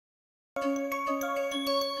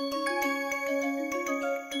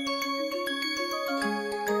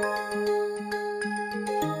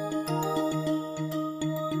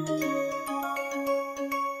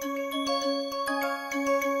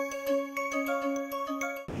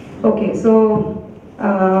Okay, so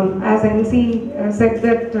as NC said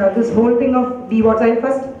that this whole thing of DWATS, I'll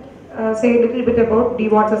first say a little bit about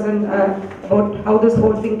DWATS as in about how this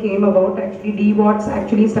whole thing came about. Actually, DWATS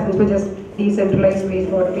actually stands for just Decentralized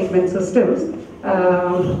Wastewater Treatment Systems.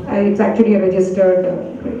 It's actually a registered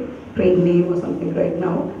trade name or something right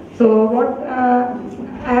now. So what,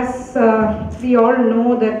 as we all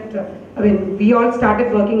know that, I mean, we all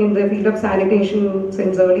started working in the field of sanitation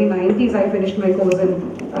since early 90s. I finished my course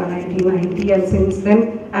in 1990, and since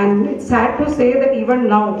then, and it's sad to say that even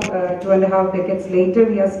now, 2.5 decades later,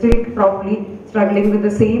 we are still probably struggling with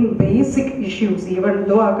the same basic issues, even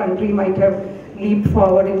though our country might have leaped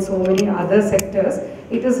forward in so many other sectors.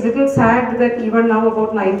 It is little sad that even now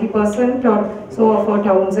about 90% or so of our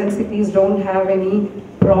towns and cities don't have any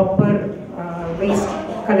proper waste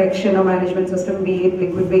collection or management system, be it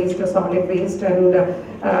liquid waste or solid waste, and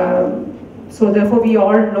so therefore we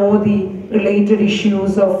all know the related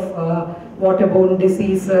issues of waterborne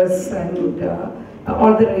diseases and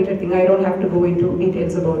all the related thing. I don't have to go into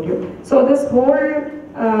details about you. So this whole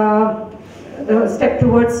the step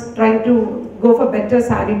towards trying to go for better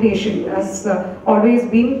sanitation has always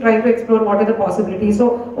been trying to explore what are the possibilities.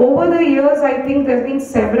 So over the years, I think there have been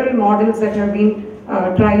several models that have been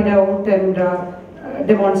tried out and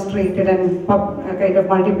demonstrated and kind of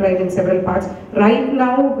multiplied in several parts. Right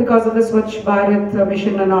now, because of the Swachh Bharat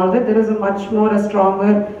mission and all that, there is a much more a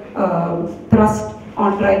stronger thrust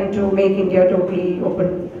on trying to make India totally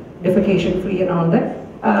open, defecation free and all that.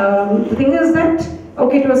 The thing is that,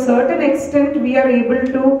 okay, to a certain extent, we are able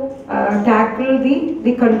to tackle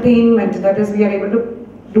the containment. That is, we are able to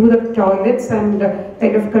do the toilets and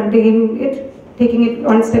kind of contain it, taking it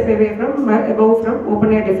one step away from, above from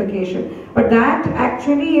open air defecation. But that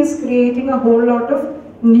actually is creating a whole lot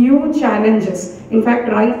of new challenges. In fact,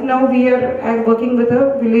 right now we are working with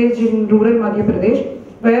a village in rural Madhya Pradesh,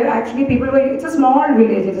 where actually people were, it's a small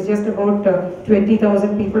village, it is just about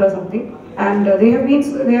 20,000 people or something. And they have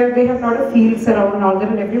a lot of fields around and all that,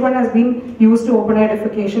 and everyone has been used to open air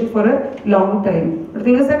defecation for a long time. But the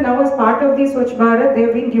thing is that now, as part of the Swachh Bharat, they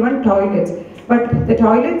have been given toilets. But the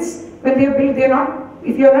toilets, when they are built, they are not,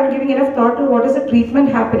 if you are not giving enough thought to what is the treatment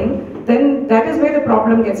happening, then that is where the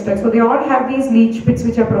problem gets stuck. So they all have these leach pits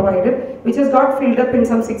which are provided, which has got filled up in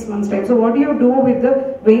some 6 months' time. So what do you do with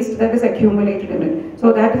the waste that is accumulated in it?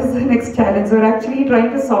 So that is the next challenge. So we're actually trying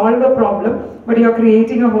to solve a problem, but you're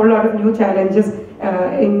creating a whole lot of new challenges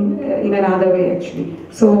in another way actually.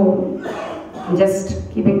 So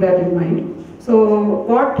just keeping that in mind. So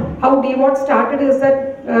how DWAT started is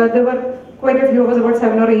that there were quite a few of us, about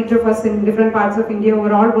 7 or 8 of us in different parts of India, who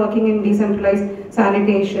were all working in decentralized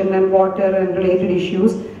sanitation and water and related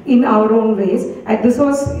issues in our own ways. And this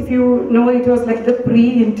was, if you know, it was like the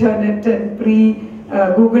pre-internet and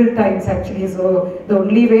pre-Google times actually. So the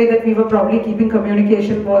only way that we were probably keeping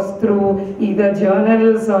communication was through either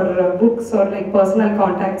journals or books or like personal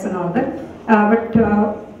contacts and all that.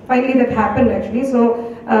 But finally that happened actually. So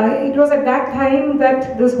it was at that time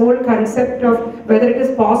that this whole concept of whether it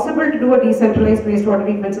is possible to do a decentralized wastewater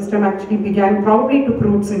treatment system actually began probably to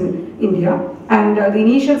roots in India. And the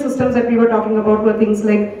initial systems that we were talking about were things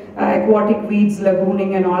like aquatic weeds,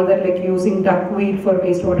 lagooning and all that, like using duckweed for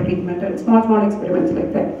wastewater treatment and small experiments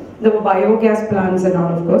like that. There were biogas plants and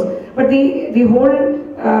all, of course. But the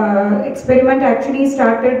whole experiment actually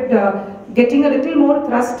started getting a little more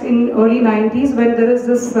thrust in early 90s when there is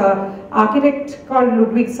this architect called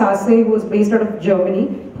Ludwig Sasse, who was based out of Germany,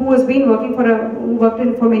 who has been working who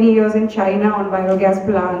worked for many years in China on biogas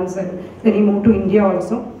plants, and then he moved to India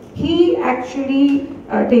also. He actually,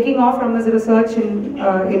 taking off from his research in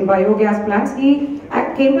biogas plants, he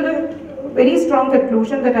came to the very strong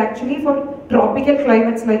conclusion that actually for tropical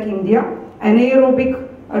climates like India, anaerobic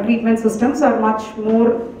treatment systems are much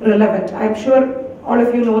more relevant. I'm sure all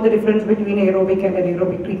of you know the difference between aerobic and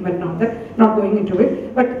anaerobic treatment now, that not going into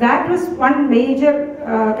it. But that was one major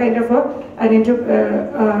kind of a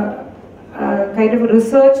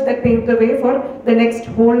research that paved the way for the next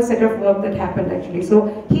whole set of work that happened actually.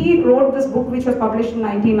 So he wrote this book which was published in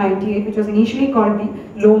 1998, which was initially called the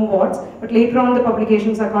LOMWATS, but later on the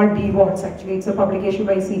publications are called DWATS actually. It's a publication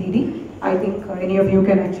by CDD. I think any of you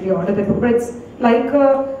can actually order the book, but it's like,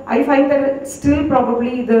 I find that it's still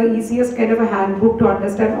probably the easiest kind of a handbook to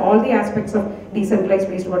understand all the aspects of decentralized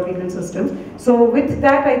wastewater treatment systems. So with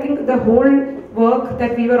that, I think the whole work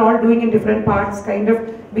that we were all doing in different parts kind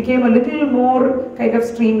of became a little more kind of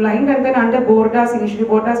streamlined, and then under BORDAS, initially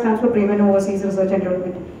BORDAS stands for Prime and Overseas Research and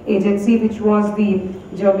Development agency, which was the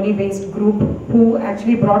Germany-based group who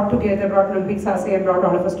actually brought Ludwig Sase and brought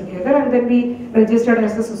all of us together, and then we registered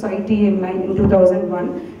as a society in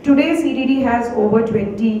 2001. Today, CDD has over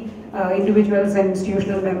 20 individuals and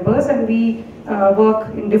institutional members, and we work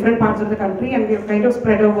in different parts of the country, and we have kind of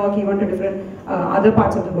spread our work even to different other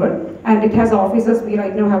parts of the world. And it has offices. We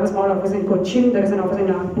right now have a small office in Cochin, there is an office in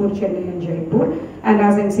Nagpur, Chennai and Jaipur. And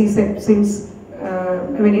as NC said, since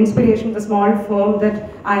Inspiration, the small firm that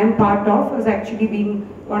I am part of, has actually been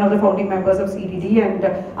one of the founding members of CDD, and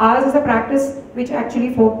ours is a practice which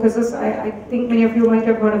actually focuses, I think many of you might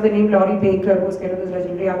have heard of the name Laurie Baker, who's kind of this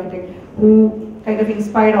legendary architect, who kind of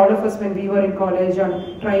inspired all of us when we were in college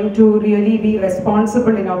on trying to really be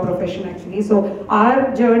responsible in our profession actually. So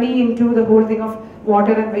our journey into the whole thing of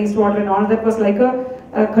water and wastewater and all that was like a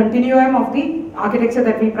continuum of the architecture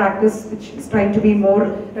that we practice, which is trying to be more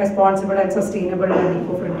responsible and sustainable and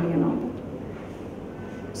eco-friendly and all that.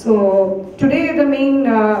 So today the main,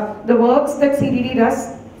 the works that CDD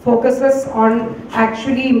does focuses on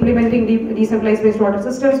actually implementing decentralized wastewater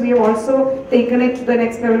systems. We have also taken it to the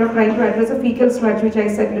next level of trying to address a fecal sludge, which I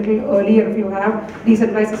said a little earlier. If you have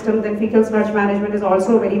decentralized system, then fecal sludge management is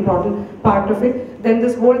also a very important part of it. Then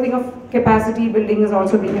this whole thing of capacity building is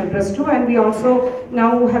also being addressed too, and we also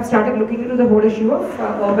now have started looking into the whole issue of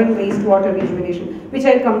urban wastewater rejuvenation, which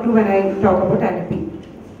I'll come to when I talk about LP.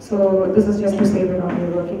 So this is just to say we're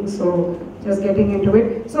already working, so just getting into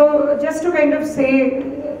it. So just to kind of say,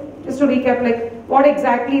 just to recap, like what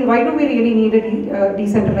exactly, why do we really need a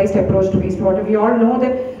decentralized approach to wastewater? We all know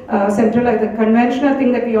that centralized, the conventional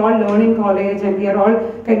thing that we all learn in college and we are all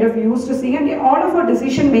kind of used to seeing, and all of our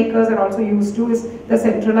decision makers are also used to, is the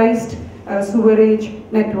centralized sewerage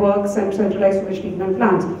networks and centralized sewage treatment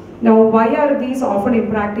plants. Now, why are these often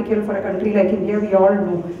impractical for a country like India? We all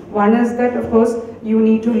know. One is that, of course, you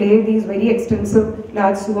need to lay these very extensive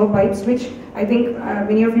large sewer pipes, which I think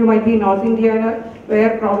many of you might be in North India,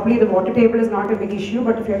 where probably the water table is not a big issue,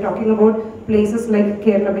 but if you're talking about places like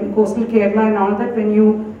Kerala, I mean, coastal Kerala and all that, when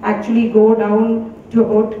you actually go down to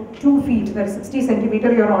about 2 feet, that is 60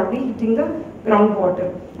 centimeters, you're already hitting the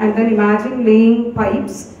groundwater. And then imagine laying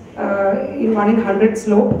pipes in 1 in 100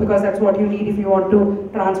 slope, because that's what you need if you want to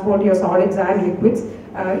transport your solids and liquids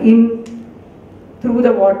through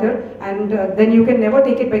the water, and then you can never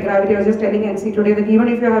take it by gravity. I was just telling NC today that even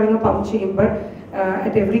if you're having a pump chamber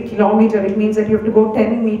at every kilometer, it means that you have to go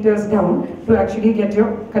 10 meters down to actually get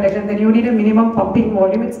your collection. Then you need a minimum pumping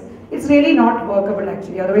volume. It's really not workable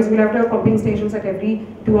actually. Otherwise we'll have to have pumping stations at every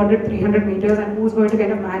 200, 300 meters, and who's going to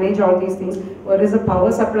kind of manage all these things? Where is the power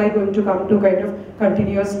supply going to come to kind of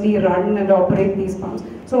continuously run and operate these pumps?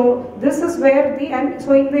 So this is where and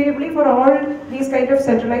so invariably for all these kind of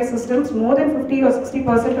centralized systems, more than 50 or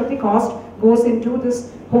 60% of the cost goes into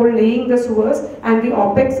this whole laying the sewers, and the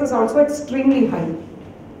OPEX is also extremely high.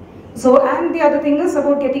 So, and the other thing is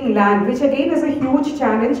about getting land, which again is a huge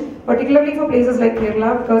challenge, particularly for places like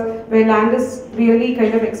Kerala, because where land is really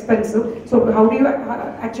kind of expensive. So how do you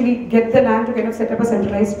actually get the land to kind of set up a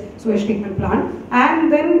centralized sewage treatment plant? And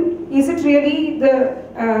then is it really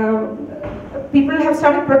people have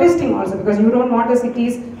started protesting also, because you don't want the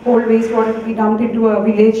city's whole wastewater to be dumped into a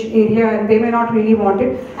village area, and they may not really want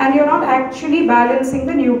it, and you're not actually balancing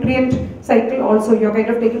the nutrient cycle also. You're kind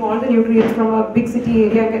of taking all the nutrients from a big city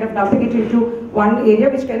area and kind of dumping it into one area,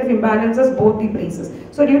 which kind of imbalances both the places.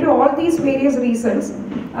 So due to all these various reasons,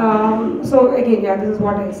 so again, yeah, this is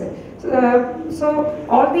what I said. So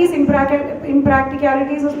all these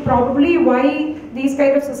impracticalities is probably why these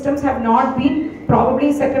kind of systems have not been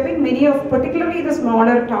probably set up in many of, particularly the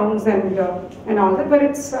smaller towns and all that, where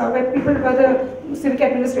it's where the civic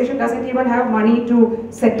administration doesn't even have money to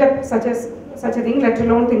set up such a thing, let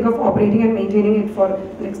alone think of operating and maintaining it for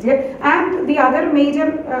next year. And the other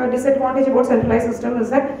major disadvantage about centralized system is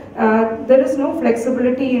that there is no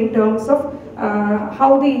flexibility in terms of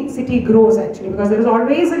how the city grows actually, because there is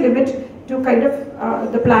always a limit to kind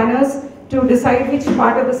of the planners to decide which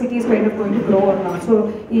part of the city is kind of going to grow or not.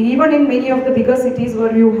 So even in many of the bigger cities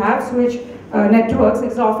where you have sewage networks,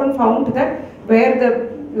 it's often found that where the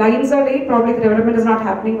lines are laid, probably the development is not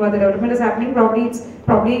happening. Where the development is happening, probably it's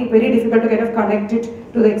very difficult to kind of connect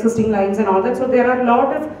it to the existing lines and all that. So there are a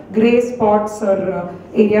lot of grey spots or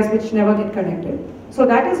areas which never get connected. So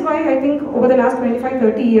that is why I think over the last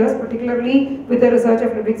 25-30 years, particularly with the research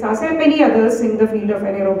of Ludwig Sase and many others in the field of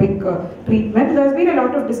anaerobic treatment, there has been a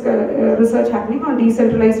lot of research happening on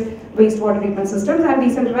decentralized wastewater treatment systems, and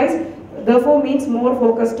decentralized therefore means more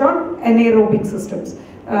focused on anaerobic systems.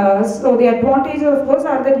 So the advantages of course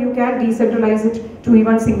are that you can decentralize it to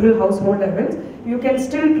even single household levels. You can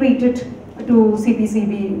still treat it to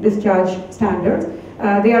CPCB discharge standards.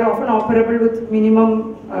 They are often operable with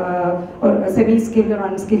minimum or semi-skilled or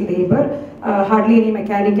unskilled labor, hardly any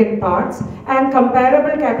mechanical parts, and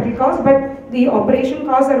comparable capital costs, but the operation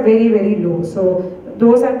costs are very, very low. So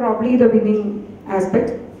those are probably the winning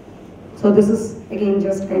aspect. So this is again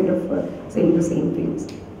just kind of saying the same things.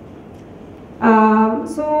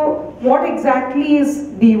 So what exactly is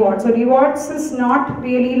DWAT? So DWATs is not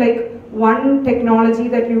really like one technology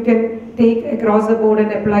that you can take across the board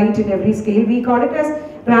and apply it in every scale. We call it as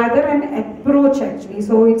rather an approach actually.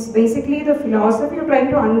 So it's basically the philosophy of trying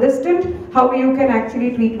to understand how you can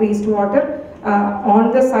actually treat wastewater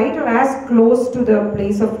on the site or as close to the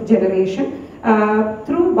place of generation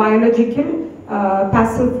through biological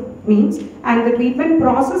passive means, and the treatment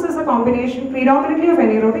process is a combination predominantly of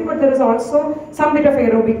anaerobic, but there is also some bit of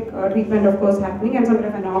aerobic treatment of course happening, and some bit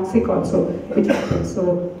of anoxic also which happens.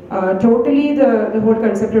 So totally the whole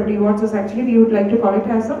concept of DWATs is actually, we would like to call it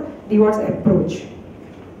as a DWATs approach.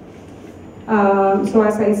 So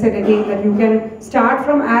as I said again, that you can start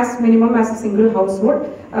from as minimum as a single household.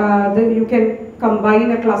 You can combine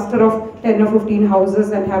a cluster of 10 or 15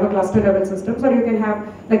 houses and have a cluster level system, or you can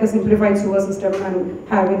have like a simplified sewer system and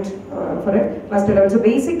have it for a cluster level. So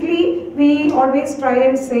basically we always try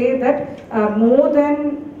and say that more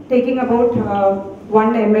than taking about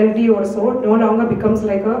 1 MLD or so no longer becomes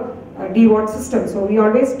like a DWAT system. So we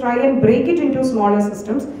always try and break it into smaller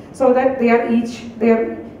systems so that they are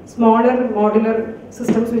smaller modular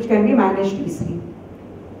systems which can be managed easily.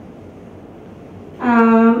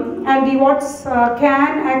 And DWATs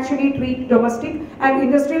can actually treat domestic and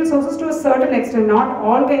industrial sources to a certain extent. Not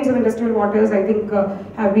all kinds of industrial waters, I think,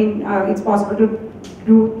 have been, it's possible to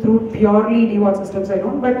do through purely DWAT systems, I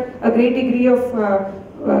don't, but a great degree of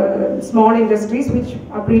small industries which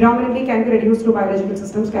predominantly can be reduced to biological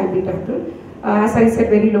systems can be tackled. As I said,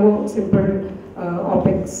 very low, simple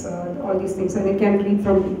OPEX, all these things, and it can treat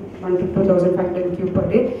from 1 to 2,500 cube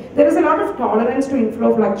per day. There is a lot of tolerance to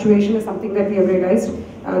inflow fluctuation is something that we have realized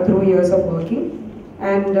through years of working.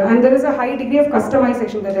 And there is a high degree of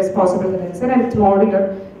customization that is possible, that I said, and it's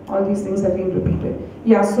modular. All these things have been repeated.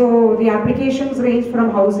 Yeah, so the applications range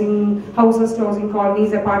from houses to housing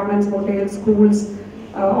colonies, apartments, hotels, schools,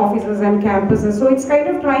 offices and campuses. So it's kind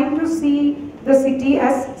of trying to see the city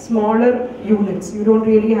as smaller units. You don't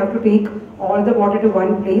really have to take all the water to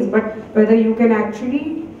one place, but whether you can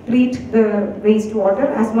actually treat the wastewater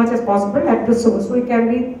as much as possible at the source. So it can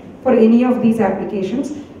be for any of these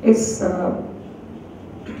applications. Is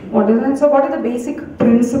what is it? So what are the basic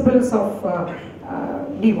principles of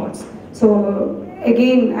DWATs? So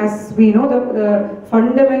again, as we know, the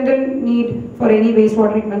fundamental need for any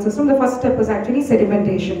wastewater treatment system, the first step is actually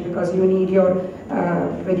sedimentation, because you need your,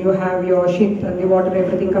 when you have your shit and the water,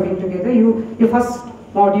 everything coming together, your first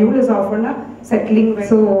module is often a settling.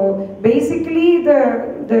 So basically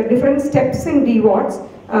the different steps in DWATs,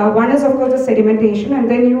 one is of course the sedimentation,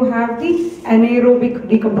 and then you have the anaerobic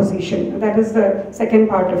decomposition. That is the second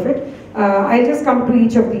part of it. I'll just come to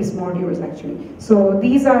each of these modules actually. So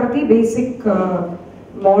these are the basic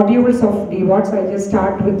modules of DWATs. I'll just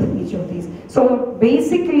start with each of these. So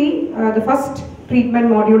basically the first treatment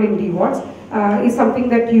module in DWATs is something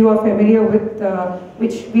that you are familiar with,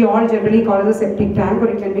 which we all generally call as a septic tank, or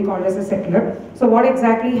it can be called as a settler. So what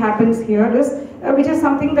exactly happens here is, which is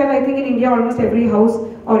something that I think in India almost every house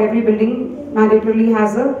or every building mandatorily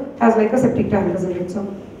has like a septic tank, isn't it?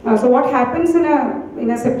 So what happens in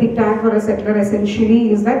a septic tank or a settler essentially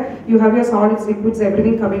is that you have your solids, liquids,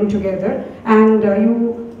 everything coming together, and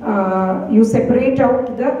you separate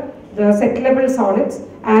out the settleable solids,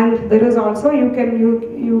 and there is also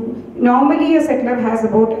normally a settler has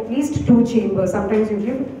about at least 2 chambers, sometimes you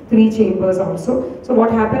give 3 chambers also. So what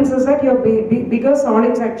happens is that your bigger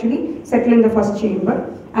solids actually settle in the first chamber,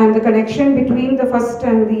 and the connection between the first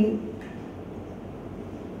and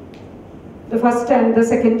the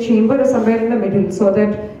second chamber is somewhere in the middle, so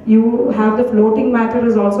that you have the floating matter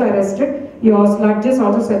is also arrested, your sludge is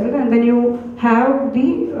also settled, and then you have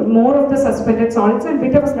the more of the suspended solids and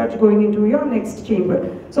bit of a sludge going into your next chamber.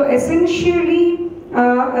 So essentially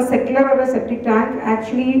a settler or a septic tank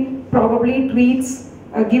actually probably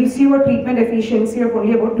gives you a treatment efficiency of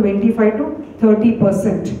only about 25 to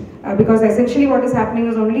 30%. Because essentially what is happening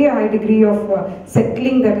is only a high degree of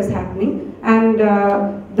settling that is happening, and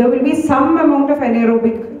there will be some amount of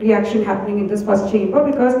anaerobic reaction happening in this first chamber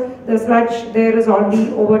because the sludge there is already,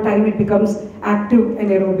 over time it becomes active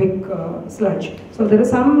anaerobic sludge. So there is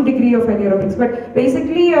some degree of anaerobics, but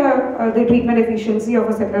basically the treatment efficiency of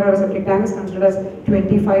a settler or a septic tank is considered as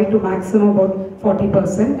 25 to maximum about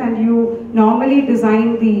 40%, and you normally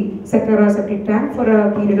design the settler or septic tank for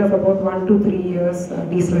a period of about 1 to 3 years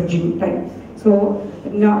desludging time. So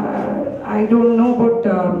I don't know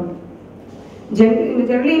about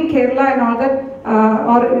generally in Kerala and all that,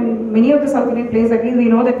 or in many of the South Indian places, at least we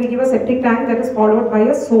know that we give a septic tank that is followed by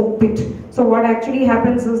a soak pit. So what actually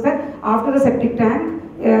happens is that after the septic tank,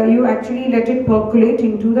 you actually let it percolate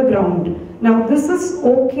into the ground. Now this is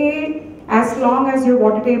okay as long as your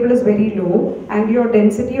water table is very low and your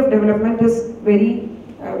density of development is very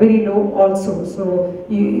low also. So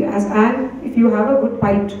and if you have a good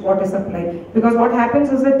piped water supply, because what happens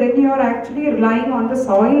is that then you are actually relying on the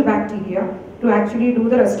soil bacteria to actually do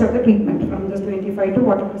the rest of the treatment from this 25 to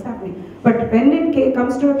whatever is happening. But when it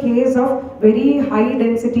comes to a case of very high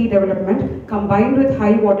density development combined with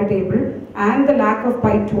high water table and the lack of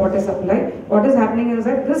piped water supply, what is happening is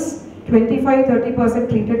that this 25-30%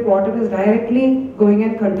 treated water is directly going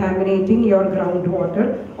and contaminating your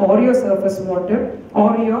groundwater or your surface water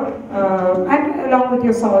or your and along with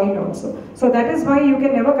your soil also. So that is why you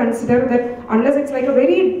can never consider that, unless it's like a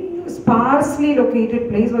very sparsely located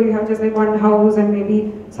place where you have just like one house and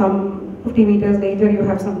maybe some 50 meters later you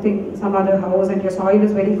have some other house and your soil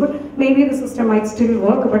is very good, maybe the system might still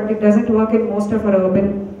work, but it doesn't work in most of our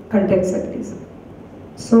urban contexts at least.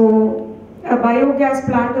 So a biogas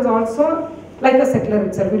plant is also like a settler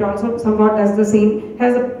itself. It also somewhat does the same,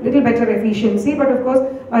 has a little better efficiency, but of course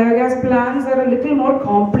biogas plants are a little more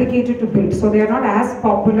complicated to build, so they are not as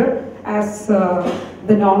popular as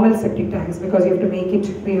the normal septic tanks, because you have to make it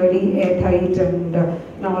really airtight and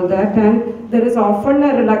all that, and there is often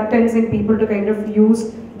a reluctance in people to kind of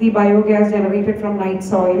use the biogas generated from night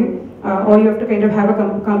soil, or you have to kind of have a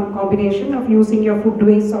combination of using your food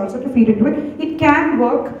waste also to feed into it. It can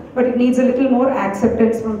work, but it needs a little more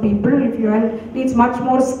acceptance from people. If you have, needs much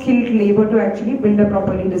more skilled labor to actually build a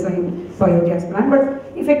properly designed biogas plant, but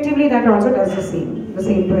effectively that also does the same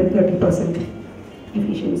 20-30%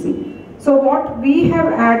 efficiency. So what we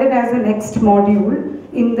have added as a next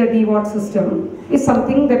module in the DWAT system is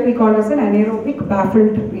something that we call as an anaerobic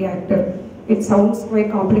baffled reactor. It sounds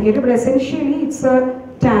quite complicated, but essentially it's a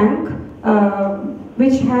tank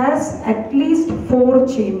which has at least 4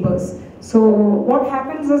 chambers. So what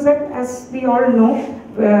happens is that, as we all know,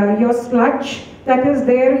 your sludge that is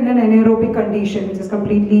there in an anaerobic condition, which is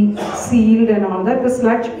completely sealed and all that, the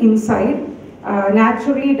sludge inside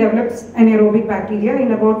naturally develops anaerobic bacteria.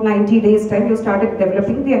 In about 90 days time, you started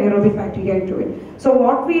developing the anaerobic bacteria into it. So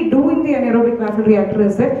what we do in the anaerobic baffled reactor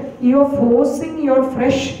is that you are forcing your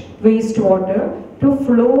fresh wastewater to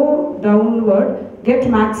flow downward, get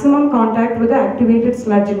maximum contact with the activated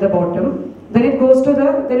sludge in the bottom. Then it goes to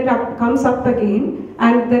comes up again,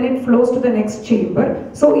 and then it flows to the next chamber.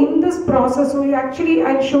 So in this process, so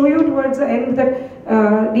I'll show you towards the end that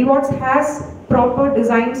DWATS has proper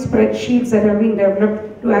design spreadsheets that have been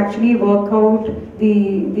developed to actually work out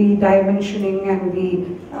the dimensioning and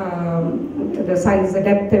the size, the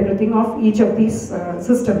depth, everything of each of these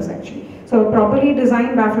systems actually. So properly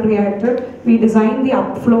designed baffled reactor, we design the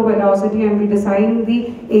upflow velocity and we design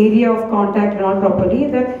the area of contact and all properly,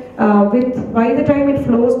 that by the time it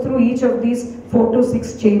flows through each of these 4 to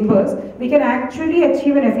 6 chambers, we can actually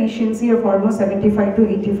achieve an efficiency of almost 75 to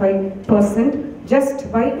 85% just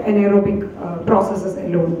by anaerobic processes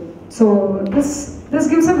alone. So this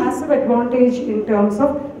gives a massive advantage in terms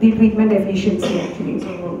of the treatment efficiency actually.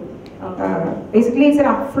 So basically it's an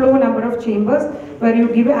upflow number of chambers where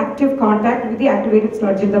you give active contact with the activated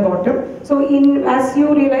sludge in the bottom. So as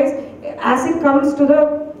you realize, as it comes to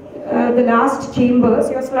the last chambers,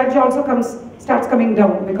 your sludge also starts coming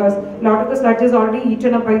down, because a lot of the sludge is already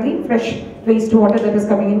eaten up by the fresh wastewater that is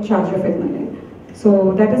coming in charge of it.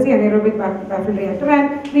 So that is the anaerobic baffled reactor,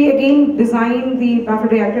 and we again design the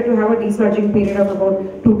baffled reactor to have a desludging period of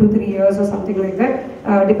about 2 to 3 years or something like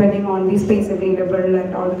that, depending on the space available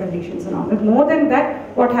and all the conditions and all that. More than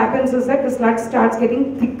that, what happens is that the sludge starts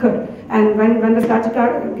getting thicker, and when the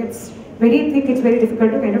sludge gets very thick, it's very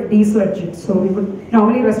difficult to kind of desludge it. So we would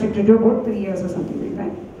normally restrict it to about 3 years or something like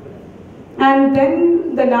that. And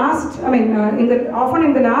then the last, often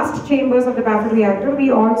in the last chambers of the baffled reactor,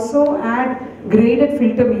 we also add graded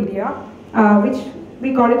filter media, which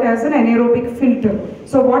we call it as an anaerobic filter.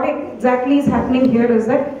 So what exactly is happening here is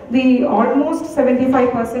that the almost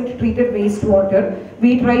 75% treated wastewater,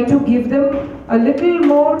 we try to give them a little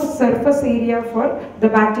more surface area for the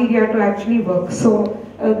bacteria to actually work. So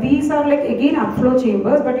these are like again upflow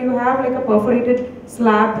chambers, but you have like a perforated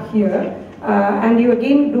slab here. And you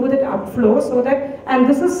again do that upflow so that, and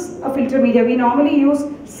this is a filter media. We normally use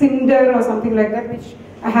cinder or something like that, which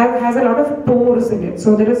has a lot of pores in it.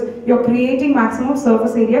 So you're creating maximum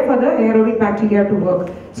surface area for the aerobic bacteria to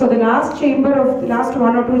work. So the last chamber of the last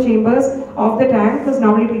 1 or 2 chambers of the tank is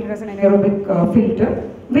normally treated as an anaerobic filter,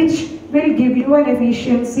 which will give you an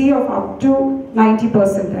efficiency of up to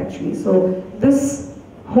 90% actually. So this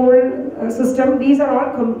whole system, these are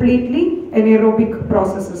all completely anaerobic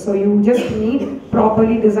processes. So you just need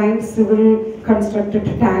properly designed civil constructed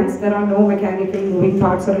tanks. There are no mechanical moving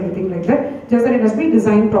parts or anything like that. Just that it must be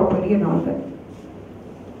designed properly and all that.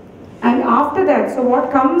 And after that, so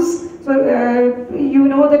what comes, so you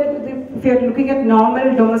know that if you're looking at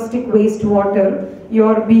normal domestic wastewater,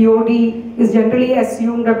 your BOD is generally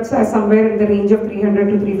assumed as somewhere in the range of 300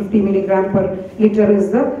 to 350 milligram per liter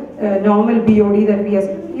is the normal BOD that we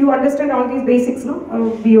assume. You understand all these basics, no?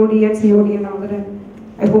 BOD and COD and all that.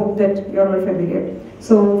 I hope that you're all familiar.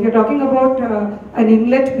 So if you're talking about an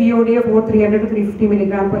inlet BOD of about 300 to 350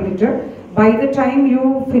 milligram per liter, by the time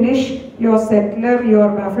you finish your settler, your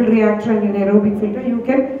baffled reactor and an aerobic filter, you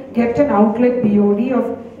can get an outlet BOD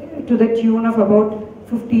of to the tune of about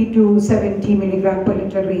 50 to 70 milligram per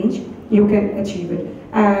liter range. You can achieve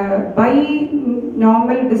it. By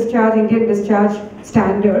normal discharge, Indian discharge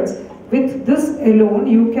standards, with this alone,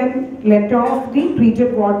 you can let off the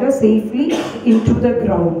treated water safely into the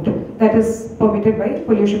ground. That is permitted by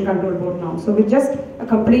Pollution Control Board now. So with just a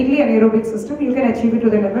completely anaerobic system, you can achieve it to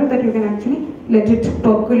the level that you can actually let it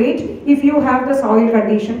percolate if you have the soil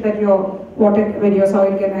condition that your water, when your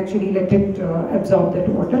soil can actually let it absorb that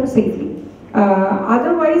water safely.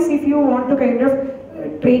 Otherwise, if you want to kind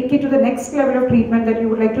of take it to the next level of treatment, that you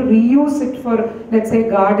would like to reuse it for, let's say,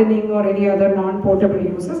 gardening or any other non-potable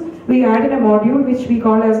uses, we added a module which we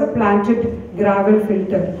call as a planted gravel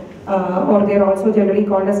filter, or they're also generally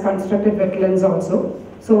called as constructed wetlands also.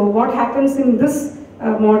 So what happens in this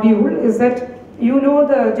module is that, you know,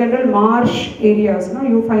 the general marsh areas, you know,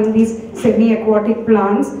 you find these semi-aquatic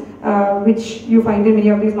plants which you find in many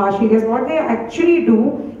of these marsh areas. What they actually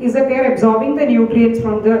do is that they are absorbing the nutrients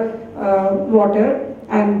from the water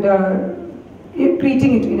and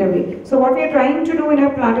treating it in a way. So what we are trying to do in a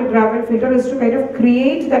planted gravel filter is to kind of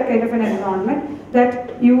create that kind of an environment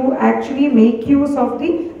that you actually make use of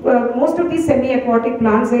the, most of these semi-aquatic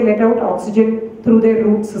plants, they let out oxygen through their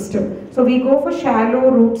root system. So we go for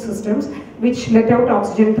shallow root systems which let out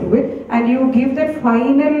oxygen through it, and you give that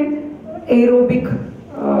final aerobic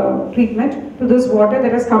treatment to this water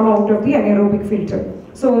that has come out of the anaerobic filter.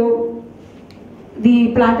 So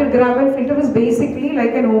the planted gravel filter is basically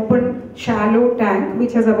like an open shallow tank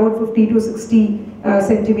which has about 50 to 60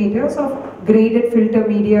 centimeters of graded filter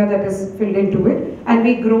media that is filled into it, and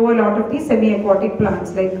we grow a lot of these semi-aquatic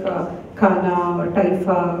plants like Kana or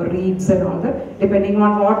Taifa or reeds and all that, depending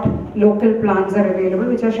on what local plants are available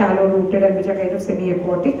which are shallow rooted and which are kind of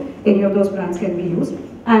semi-aquatic. Any of those plants can be used,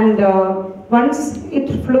 and once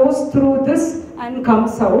it flows through this and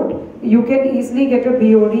comes out, you can easily get a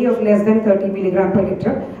BOD of less than 30 milligram per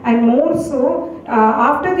liter, and more so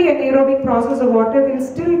after the anaerobic process of water will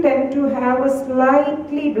still tend to have a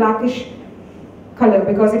slightly blackish color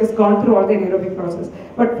because it has gone through all the anaerobic process.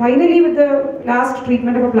 But finally, with the last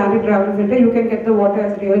treatment of a planted gravel filter, you can get the water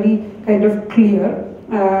as really kind of clear,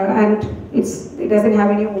 and it doesn't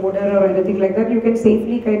have any odor or anything like that. You can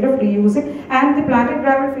safely kind of reuse it. And the planted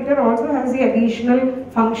gravel filter also has the additional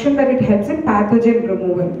function that it helps in pathogen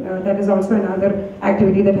removal. That is also another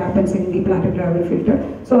activity that happens in the planted gravel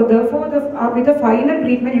filter. So therefore, with the final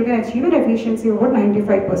treatment, you can achieve an efficiency of about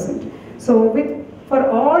 95%. So for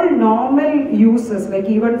all normal uses, like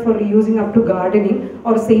even for reusing up to gardening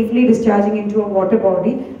or safely discharging into a water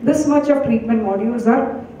body, this much of treatment modules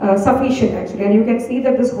are sufficient actually. And you can see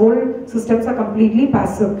that this whole systems are completely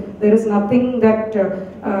passive. There is nothing that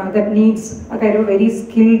that needs a kind of very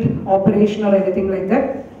skilled operation or anything like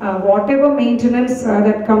that. Whatever maintenance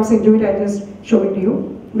that comes into it, I just show it to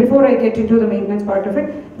you. Before I get into the maintenance part of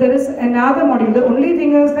it, there is another module. The only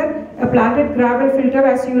thing is that a planted gravel filter,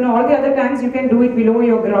 as you know, all the other tanks you can do it below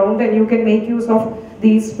your ground and you can make use of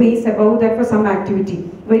the space above that for some activity.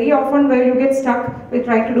 Very often where you get stuck with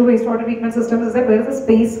trying to do wastewater treatment systems is that there is a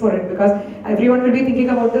space for it, because everyone will be thinking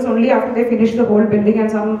about this only after they finish the whole building and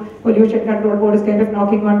some pollution control board is kind of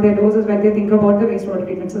knocking on their doors is when they think about the wastewater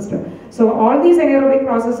treatment system. So all these anaerobic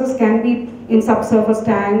processes can be in subsurface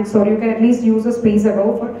tanks, or you can at least use a space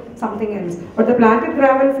above for something else. But the planted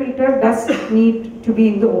gravel filter does need to be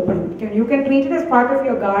in the open. You can treat it as part of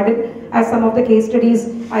your garden, as some of the case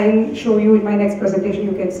studies I'll show you in my next presentation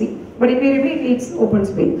you can see. but invariably it's open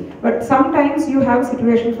space. But sometimes you have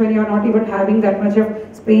situations when you're not even having that much of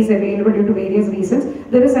space available due to various reasons.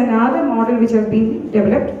 There is another model which has been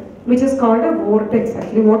developed, which is called a vortex.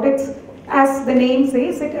 Actually, vortex, as the name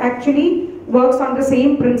says, it actually works on the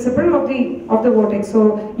same principle of the vortex.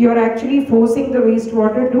 So you're actually forcing the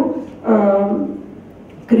wastewater to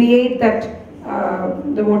create that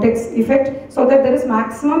the vortex effect, so that there is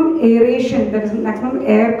maximum aeration, there is maximum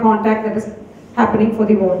air contact that is happening for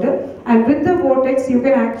the water. And with the vortex, you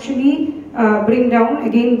can actually bring down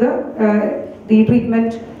again the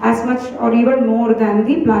treatment as much or even more than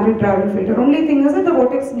the planted gravel filter. Only thing is that the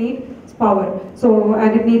vortex needs power, so,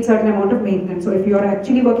 and it needs certain amount of maintenance. So if you are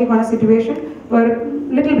actually working on a situation where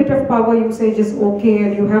little bit of power usage is okay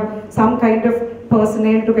and you have some kind of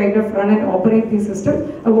personnel to kind of run and operate the system,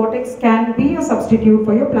 a vortex can be a substitute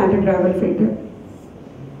for your planted gravel filter.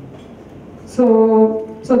 So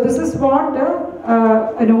this is what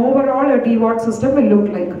an overall a DWAT system will look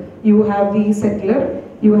like. You have the settler,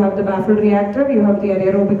 you have the baffle reactor, you have the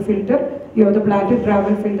anaerobic filter, you have the planted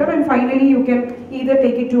gravel filter, and finally you can either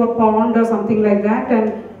take it to a pond or something like that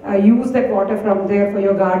and use that water from there for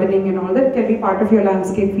your gardening and all that. It can be part of your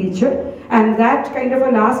landscape feature. And that kind of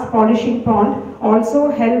a last polishing pond also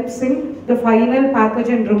helps in the final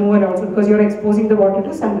pathogen removal also, because you're exposing the water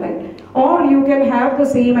to sunlight. Or you can have the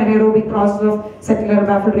same anaerobic process of settler,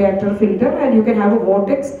 baffle reactor, filter, and you can have a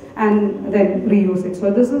vortex and then reuse it.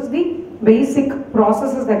 So this is the basic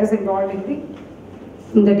processes that is involved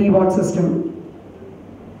in the DWAT system.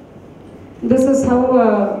 This is how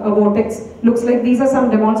a vortex looks like. These are some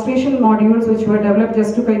demonstration modules which were developed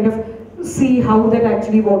just to kind of see how that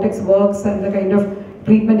actually vortex works and the kind of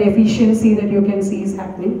treatment efficiency that you can see is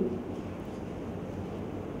happening.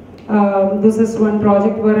 This is one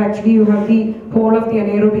project where actually you have the whole of the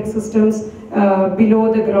anaerobic systems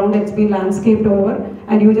below the ground. It's been landscaped over,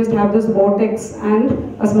 and you just have this vortex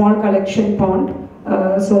and a small collection pond.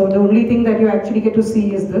 So the only thing that you actually get to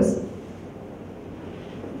see is this.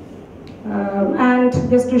 And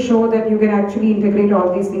just to show that you can actually integrate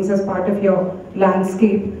all these things as part of your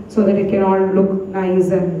landscape so that it can all look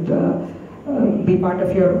nice and be part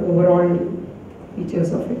of your overall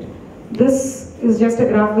features of it. This is just a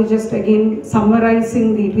graph which just again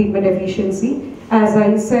summarizing the treatment efficiency. As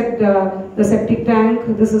I said, the septic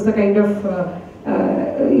tank, this is the kind of,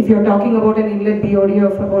 if you're talking about an inlet BOD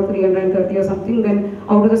of about 330 or something, then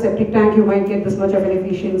out of the septic tank you might get this much of an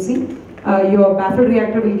efficiency. Your baffle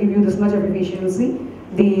reactor will give you this much of efficiency.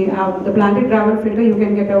 The planted gravel filter, you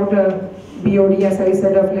can get out a BOD, as I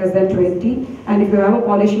said, of less than 20. And if you have a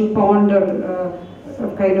polishing pond or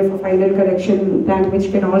kind of a final collection tank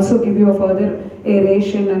which can also give you a further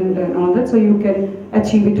aeration and all that, so you can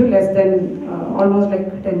achieve it to less than almost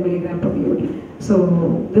like 10 milligram per BOD.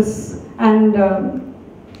 So this, and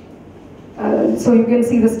so you can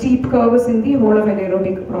see the steep curves in the whole of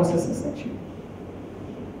anaerobic processes actually.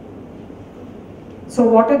 So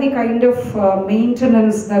what are the kind of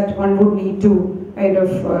maintenance that one would need to kind of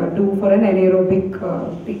do for an anaerobic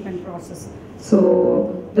treatment process?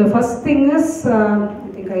 So the first thing is, I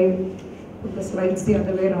think I put the slides the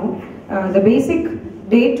other way around. The basic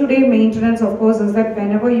day-to-day maintenance, of course, is that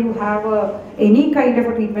whenever you have any kind of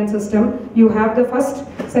a treatment system, you have the first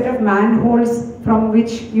set of manholes from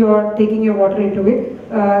which you are taking your water into it.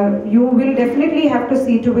 You will definitely have to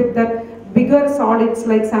see to it that bigger solids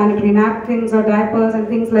like sanitary napkins or diapers and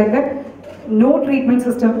things like that, no treatment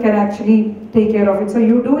system can actually take care of it. So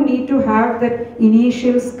you do need to have that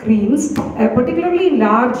initial screens, particularly in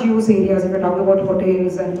large use areas, if you're talking about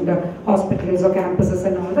hotels and hospitals or campuses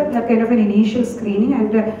and all that, that kind of an initial screening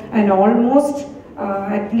and almost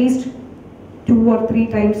at least 2 or 3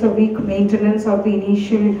 times a week maintenance of the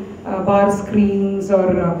initial bar screens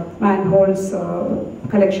or manholes,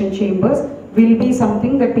 collection chambers will be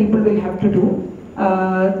something that people will have to do.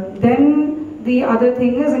 Then the other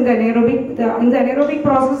thing is in the anaerobic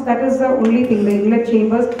process, that is the only thing. The inlet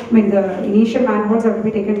chambers, I mean the initial manholes have to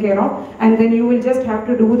be taken care of, and then you will just have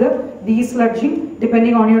to do the desludging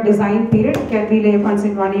depending on your design period. It can be like once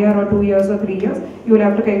in 1 year or 2 years or 3 years. You will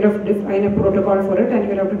have to kind of define a protocol for it, and you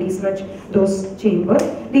will have to desludge those chambers.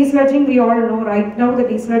 Desludging, we all know right now the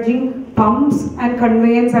desludging pumps and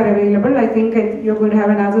conveyance are available. I think you're going to have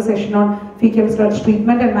another session on fecal sludge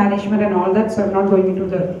treatment and management and all that, so I'm not going into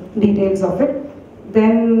the details of it.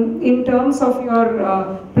 Then in terms of your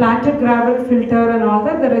planted gravel filter and all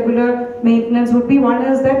that, the regular maintenance would be, one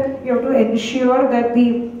is that you have to ensure that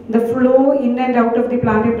the the flow in and out of the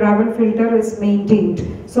planted gravel filter is maintained.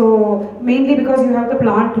 So mainly because you have the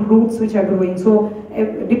plant roots which are growing. So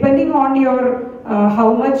depending on your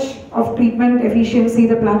how much of treatment efficiency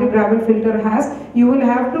the planted gravel filter has, you will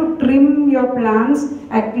have to trim your plants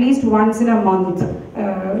at least once in a month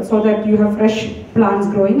so that you have fresh plants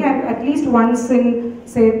growing, and at least once in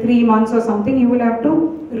say 3 months or something you will have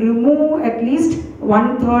to remove at least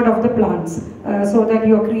 1/3 of the plants so that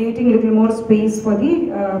you are creating a little more space for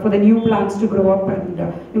the new plants to grow up and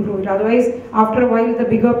improve it. Otherwise, after a while, the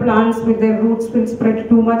bigger plants with their roots will spread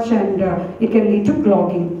too much, and it can lead to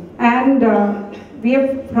clogging. And we have,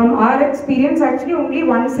 from our experience, actually only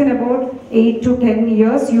once in about 8 to 10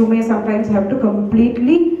 years, you may sometimes have to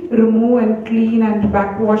completely remove and clean and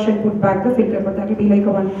backwash and put back the filter, but that will be like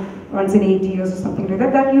once in 8 years or something like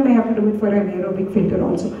that. That you may have to do it for an aerobic filter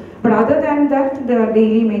also. But other than that, the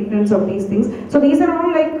daily maintenance of these things. So these are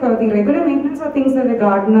all like the regular maintenance are things that a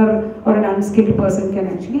gardener or an unskilled person can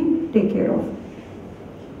actually take care of.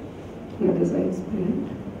 Here this is brilliant.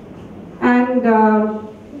 And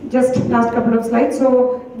just last couple of slides. So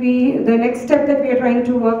the next step that we are trying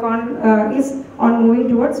to work on is on moving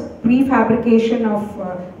towards prefabrication of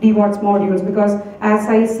DWATS modules, because as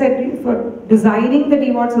I said, for designing the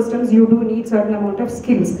DWATS systems, you do need certain amount of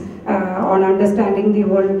skills on understanding the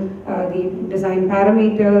whole the design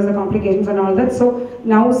parameters, the complications and all that. So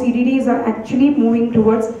now CDDs are actually moving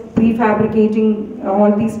towards prefabricating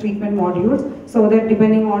all these treatment modules, so that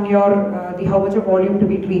depending on your how much of volume to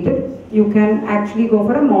be treated, you can actually go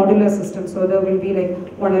for a modular system. So there will be like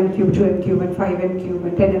 1 m cube, 2 m cube, and 5 m cube,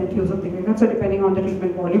 and 10 m cube, something like that. So depending on the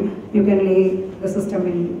treatment volume, you can lay the system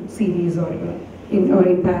in series or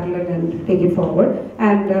in parallel and take it forward.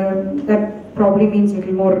 And that probably means a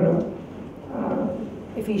little more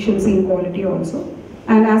efficiency in quality also.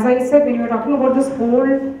 And as I said, when you are talking about this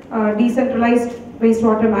whole decentralized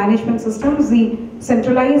wastewater management systems, the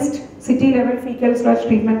centralized city level fecal sludge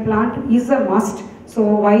treatment plant is a must. So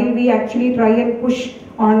while we actually try and push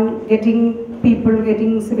on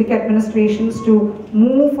getting civic administrations to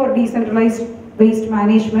move for decentralized waste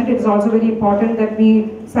management, it is also very important that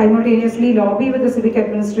we simultaneously lobby with the civic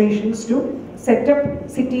administrations to set up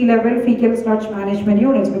city level fecal sludge management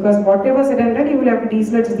units, because whatever said and done, you will have to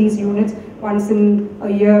desludge these units once in a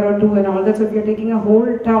year or two and all that. So if you're taking a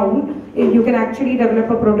whole town, you can actually develop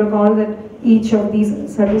a protocol that each of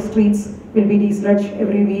these certain streets will be desludged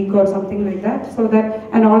every week or something like that, so that,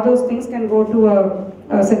 and all those things can go to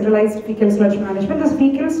a centralized fecal sludge management. This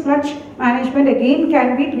fecal sludge management again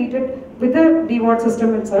can be treated with the DWAT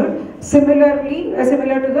system itself, similar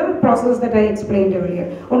to the process that I explained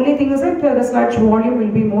earlier. Only thing is that the sludge volume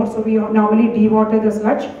will be more, so we normally dewater the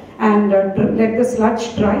sludge and let the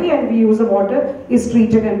sludge dry, and we use the water is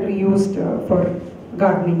treated and reused for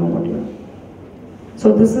gardening or whatever.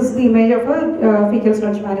 So this is the image of a fecal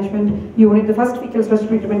sludge management unit, the first fecal sludge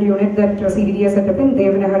treatment unit that CDD has set up in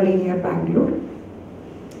Devanahalli near Bangalore.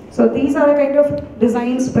 So these are kind of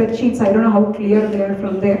design spreadsheets. I don't know how clear they are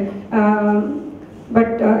from there.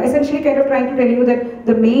 But essentially kind of trying to tell you that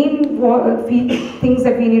the main things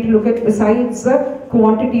that we need to look at, besides the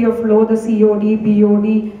quantity of flow, the COD,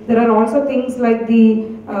 BOD, there are also things like the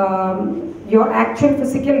your actual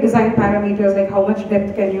physical design parameters, like how much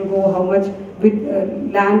depth can you go, how much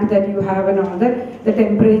land that you have and all that, the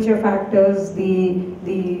temperature factors, the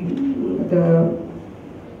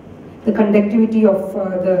conductivity of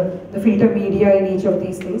the filter media in each of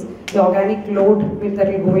these things, the organic load that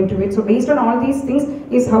will go into it. So based on all these things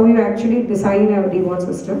is how you actually design a DWAT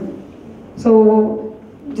system. So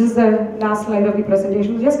this is the last slide of the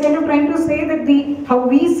presentation. Just kind of trying to say that how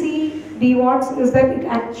we see DWATs is that it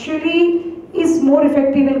actually is more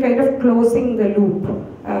effective in kind of closing the loop,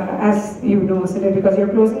 as you know, because you're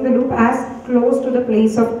closing the loop as close to the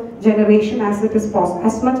place of generation as it is possible,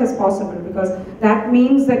 as much as possible, because that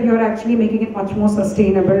means that you're actually making it much more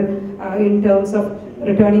sustainable in terms of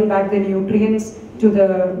returning back the nutrients to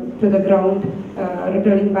the ground,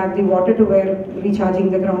 returning back the water to where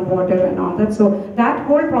recharging the groundwater and all that. So that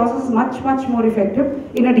whole process is much more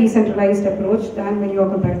effective in a decentralized approach than when you are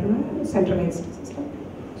compared to a centralized system.